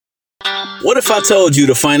What if I told you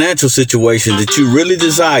the financial situation that you really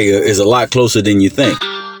desire is a lot closer than you think?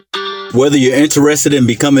 Whether you're interested in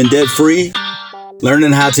becoming debt-free,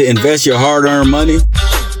 learning how to invest your hard-earned money,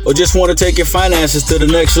 or just want to take your finances to the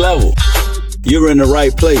next level, you're in the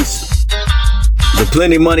right place. The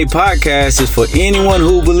Plenty Money Podcast is for anyone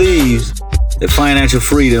who believes that financial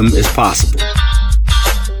freedom is possible.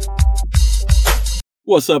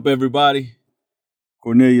 What's up, everybody?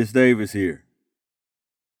 Cornelius Davis here,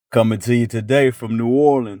 coming to you today from New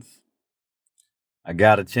Orleans. I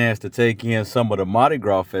got a chance to take in some of the Mardi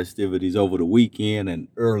Gras festivities over the weekend and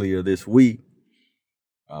earlier this week.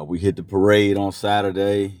 We hit the parade on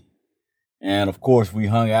Saturday, and of course, we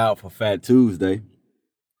hung out for Fat Tuesday.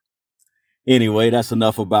 Anyway, that's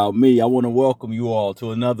enough about me. I want to welcome you all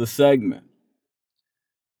to another segment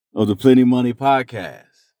of the Plenty Money Podcast.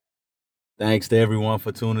 Thanks to everyone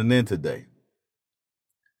for tuning in today.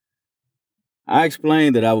 I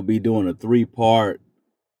explained that I would be doing a 3-part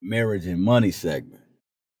marriage and money segment.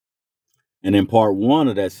 And in part 1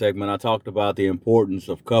 of that segment, I talked about the importance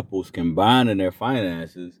of couples combining their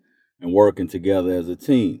finances and working together as a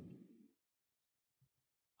team.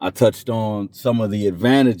 I touched on some of the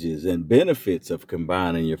advantages and benefits of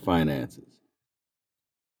combining your finances.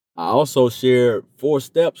 I also shared 4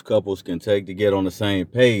 steps couples can take to get on the same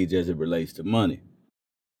page as it relates to money.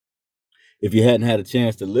 If you hadn't had a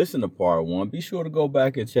chance to listen to part 1, be sure to go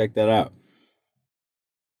back and check that out.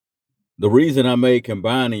 The reason I made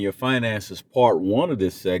combining your finances part 1 of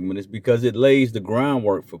this segment is because it lays the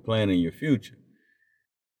groundwork for planning your future.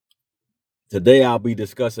 Today, I'll be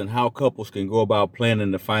discussing how couples can go about planning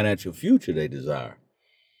the financial future they desire.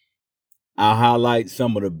 I'll highlight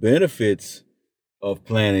some of the benefits of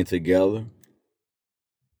planning together,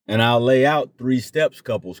 and I'll lay out 3 steps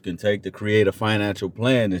couples can take to create a financial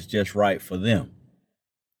plan that's just right for them.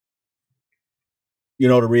 You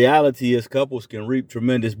know, the reality is couples can reap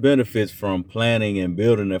tremendous benefits from planning and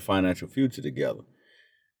building their financial future together.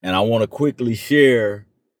 And I want to quickly share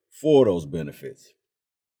 4 of those benefits.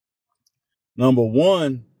 Number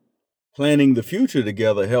 1, planning the future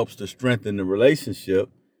together helps to strengthen the relationship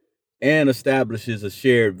and establishes a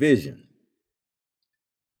shared vision.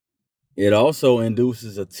 It also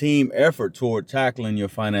induces a team effort toward tackling your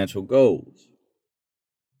financial goals.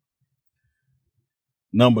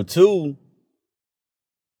 Number 2,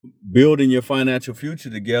 building your financial future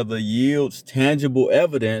together yields tangible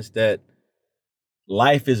evidence that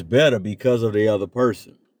life is better because of the other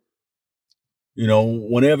person. You know,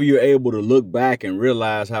 whenever you're able to look back and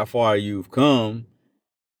realize how far you've come,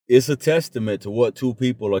 it's a testament to what 2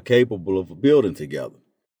 people are capable of building together.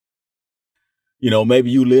 You know, maybe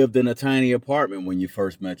you lived in a tiny apartment when you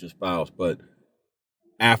first met your spouse, but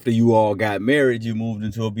after you all got married, you moved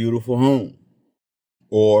into a beautiful home.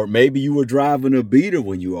 Or maybe you were driving a beater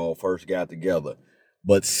when you all first got together,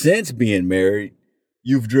 but since being married,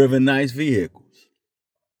 you've driven nice vehicles.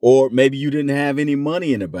 Or maybe you didn't have any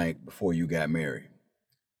money in the bank before you got married,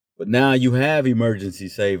 but now you have emergency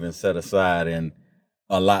savings set aside and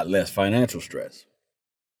a lot less financial stress.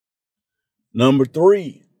 Number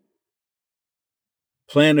 3,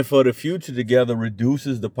 planning for the future together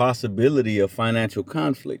reduces the possibility of financial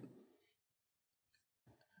conflict.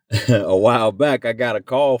 A while back, I got a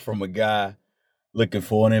call from a guy looking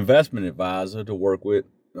for an investment advisor to work with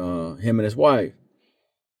him and his wife.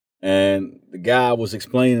 And the guy was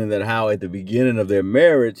explaining that how at the beginning of their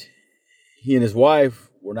marriage, he and his wife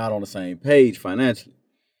were not on the same page financially.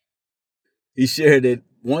 He shared that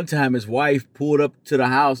one time his wife pulled up to the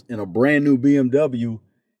house in a brand new BMW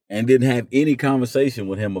and didn't have any conversation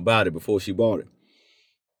with him about it before she bought it.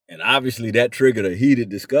 And obviously that triggered a heated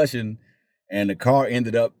discussion, and the car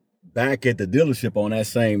ended up back at the dealership on that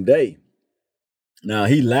same day. Now,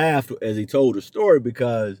 he laughed as he told the story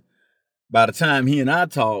because by the time he and I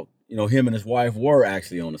talked, you know, him and his wife were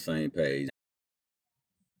actually on the same page.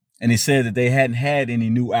 And he said that they hadn't had any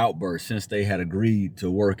new outbursts since they had agreed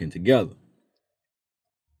to working together.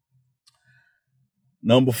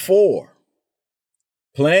 Number 4,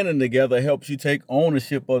 planning together helps you take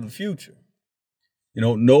ownership of the future. You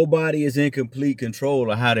know, nobody is in complete control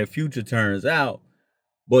of how their future turns out,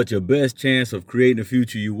 but your best chance of creating the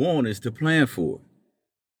future you want is to plan for it.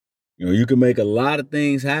 You know, you can make a lot of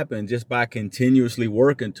things happen just by continuously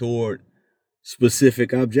working toward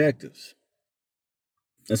specific objectives.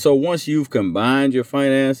 And so once you've combined your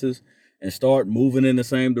finances and start moving in the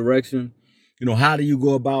same direction, you know, how do you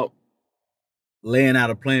go about laying out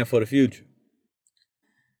a plan for the future?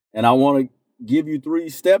 And I want to give you 3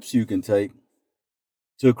 steps you can take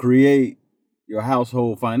to create your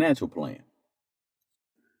household financial plan.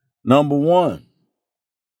 Number 1,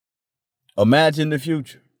 imagine the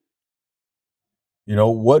future.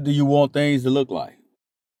 What do you want things to look like?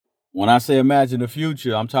 When I say imagine the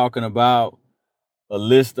future, I'm talking about a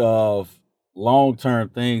list of long term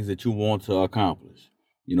things that you want to accomplish.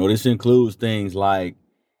 This includes things like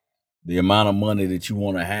the amount of money that you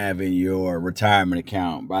want to have in your retirement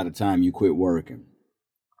account by the time you quit working.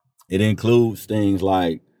 It includes things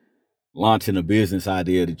like launching a business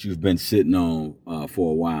idea that you've been sitting on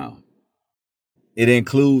for a while. It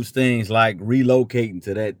includes things like relocating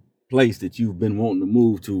to that place that you've been wanting to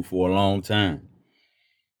move to for a long time.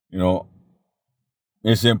 You know,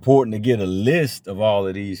 it's important to get a list of all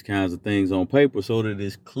of these kinds of things on paper so that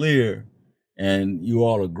it's clear and you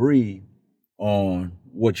all agree on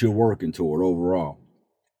what you're working toward overall.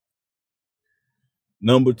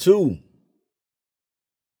 Number two,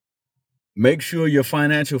 make sure your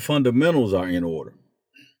financial fundamentals are in order.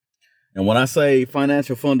 And when I say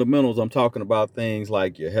financial fundamentals, I'm talking about things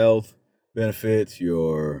like your health benefits,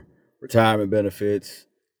 your retirement benefits,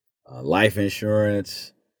 life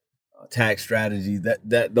insurance, tax strategy,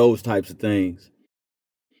 that those types of things.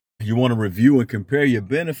 You want to review and compare your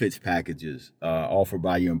benefits packages offered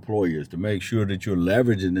by your employers to make sure that you're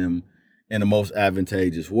leveraging them in the most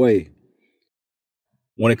advantageous way.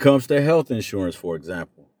 When it comes to health insurance, for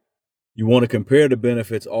example, you want to compare the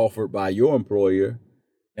benefits offered by your employer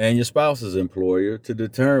and your spouse's employer to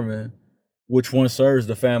determine which one serves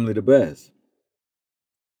the family the best.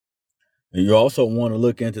 And you also want to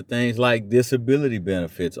look into things like disability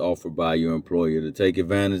benefits offered by your employer to take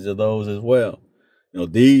advantage of those as well.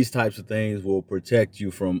 These types of things will protect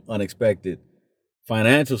you from unexpected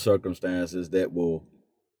financial circumstances that will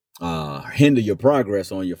hinder your progress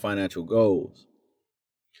on your financial goals.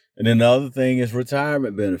 And then the other thing is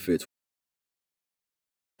retirement benefits.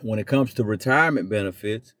 When it comes to retirement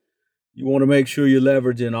benefits, you want to make sure you're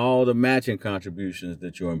leveraging all the matching contributions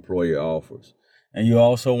that your employer offers. And you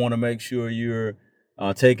also want to make sure you're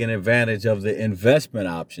taking advantage of the investment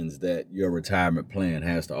options that your retirement plan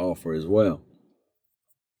has to offer as well.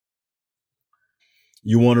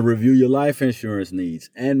 You want to review your life insurance needs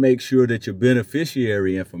and make sure that your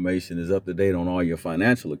beneficiary information is up to date on all your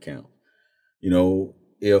financial accounts.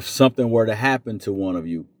 If something were to happen to one of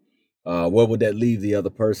you, where would that leave the other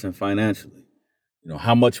person financially?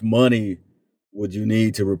 How much money would you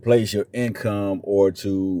need to replace your income or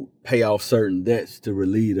to pay off certain debts to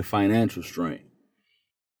relieve the financial strain?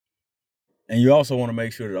 And you also want to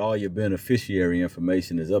make sure that all your beneficiary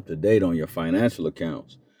information is up to date on your financial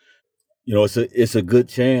accounts. It's a good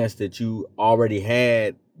chance that you already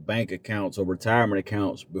had bank accounts or retirement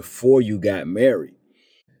accounts before you got married.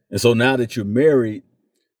 And so now that you're married,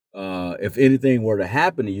 if anything were to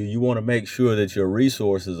happen to you, you want to make sure that your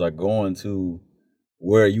resources are going to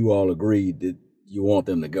where you all agreed that you want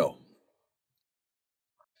them to go.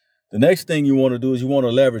 The next thing you want to do is you want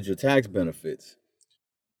to leverage your tax benefits.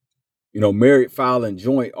 Married filing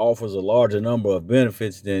joint offers a larger number of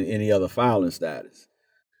benefits than any other filing status.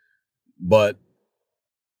 But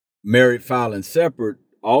married filing separate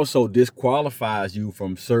also disqualifies you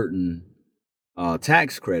from certain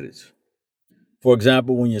tax credits. For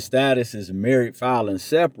example, when your status is married filing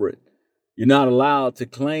separate, you're not allowed to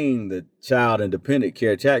claim the child and dependent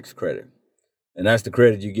care tax credit. And that's the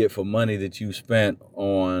credit you get for money that you spent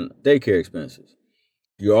on daycare expenses.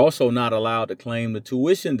 You're also not allowed to claim the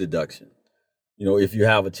tuition deduction, if you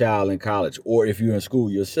have a child in college or if you're in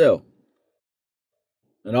school yourself.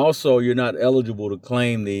 And also, you're not eligible to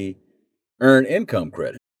claim the earned income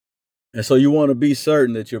credit. And so you want to be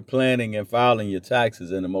certain that you're planning and filing your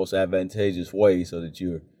taxes in the most advantageous way so that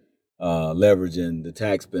you're leveraging the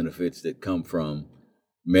tax benefits that come from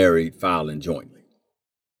married filing jointly.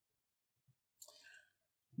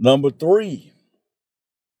 Number three,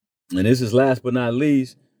 and this is last but not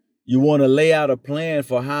least, you want to lay out a plan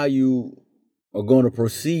for how you are going to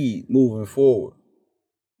proceed moving forward.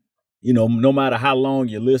 No matter how long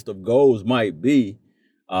your list of goals might be,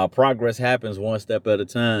 progress happens one step at a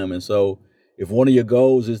time. And so if one of your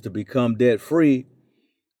goals is to become debt free,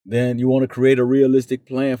 then you want to create a realistic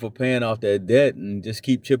plan for paying off that debt and just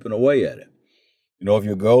keep chipping away at it. If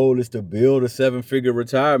your goal is to build a 7-figure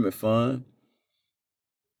retirement fund,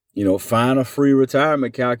 find a free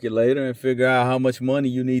retirement calculator and figure out how much money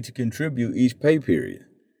you need to contribute each pay period.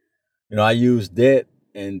 I use debt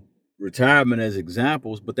and retirement as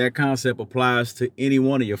examples, but that concept applies to any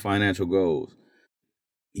one of your financial goals.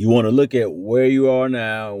 You want to look at where you are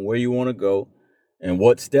now, where you want to go, and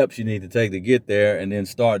what steps you need to take to get there, and then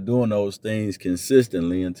start doing those things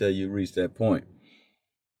consistently until you reach that point.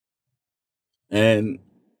 And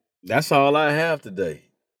that's all I have today.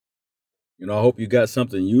 I hope you got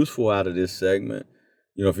something useful out of this segment.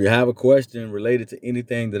 If you have a question related to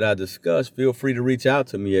anything that I discussed, feel free to reach out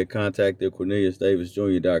to me at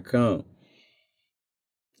contact@corneliusdavisjr.com.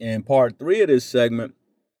 In part 3 of this segment,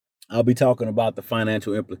 I'll be talking about the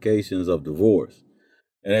financial implications of divorce.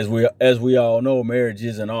 And as we all know, marriage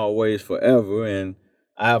isn't always forever, and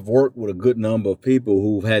I've worked with a good number of people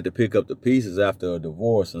who've had to pick up the pieces after a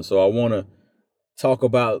divorce, and so I want to talk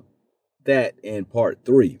about that in part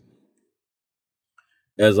 3.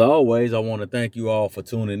 As always, I want to thank you all for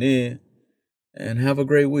tuning in, and have a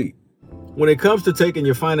great week. When it comes to taking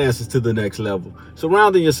your finances to the next level,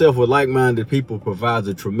 surrounding yourself with like-minded people provides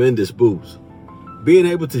a tremendous boost. Being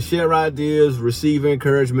able to share ideas, receive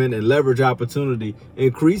encouragement, and leverage opportunity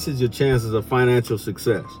increases your chances of financial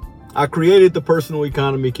success. I created the Personal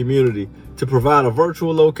Economy Community to provide a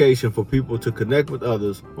virtual location for people to connect with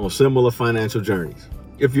others on similar financial journeys.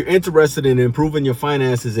 If you're interested in improving your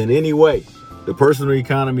finances in any way, the Personal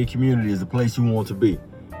Economy Community is the place you want to be.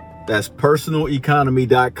 That's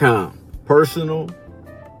personaleconomy.com. Personal,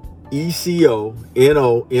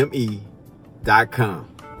 ECONOME.com.